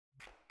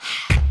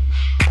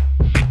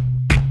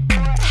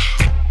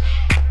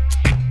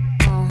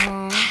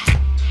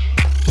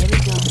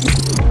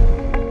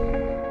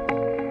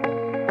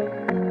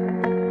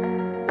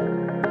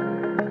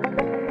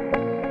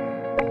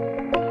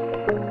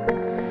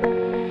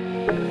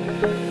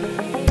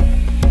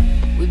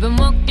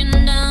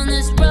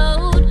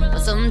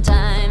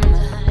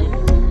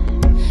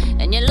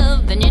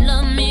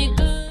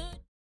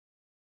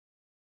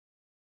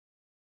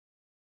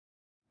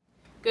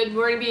Good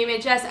morning,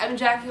 BMHS. I'm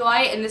Jackie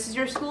Wyatt, and this is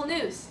your school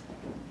news.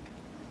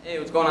 Hey,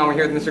 what's going on? We're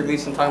here with Mr.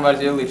 Gleason talking about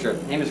his Italy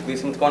trip. Hey, Mr.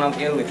 Gleason, what's going on with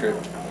the Italy trip?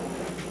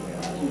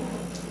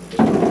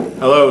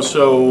 Hello.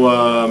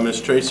 So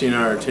Miss Tracy and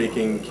I are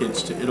taking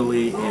kids to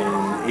Italy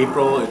in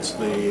April. It's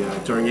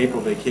the during April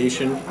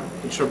vacation.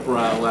 The trip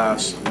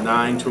lasts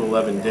 9 to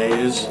 11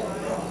 days.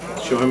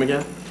 Show him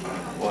again.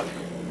 What?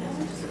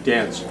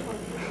 Dance.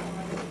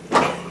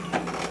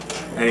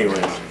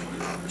 Anyway,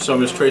 so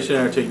Miss Tracy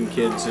and I are taking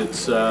kids.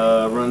 It's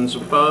runs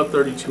about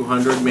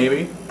 3,200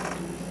 maybe.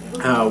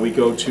 We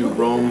go to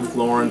Rome,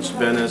 Florence,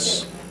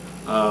 Venice,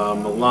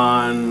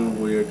 Milan.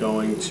 We're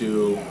going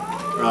to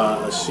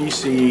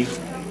Assisi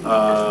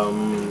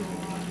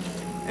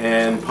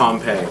and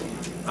Pompeii.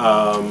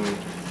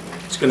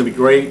 It's going to be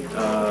great,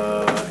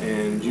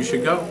 and you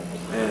should go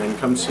and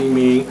come see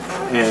me,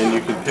 and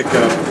you can pick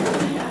up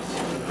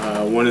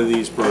one of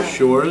these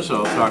brochures.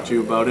 I'll talk to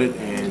you about it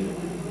and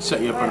set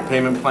you up on a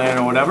payment plan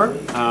or whatever.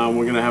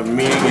 We're going to have a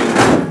meeting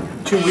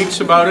in 2 weeks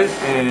about it,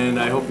 and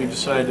I hope you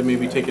decide to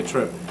maybe take a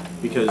trip,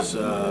 because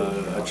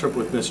a trip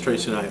with Miss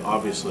Tracy and I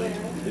obviously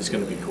is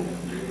going to be cool.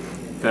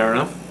 Fair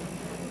enough?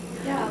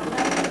 Yeah.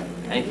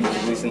 Thank you,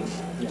 Mr. Gleason.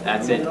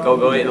 That's it.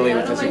 Go Italy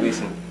with Mr.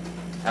 Gleason.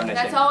 Have a nice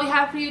day. That's all we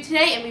have for you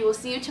today, and we will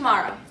see you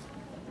tomorrow.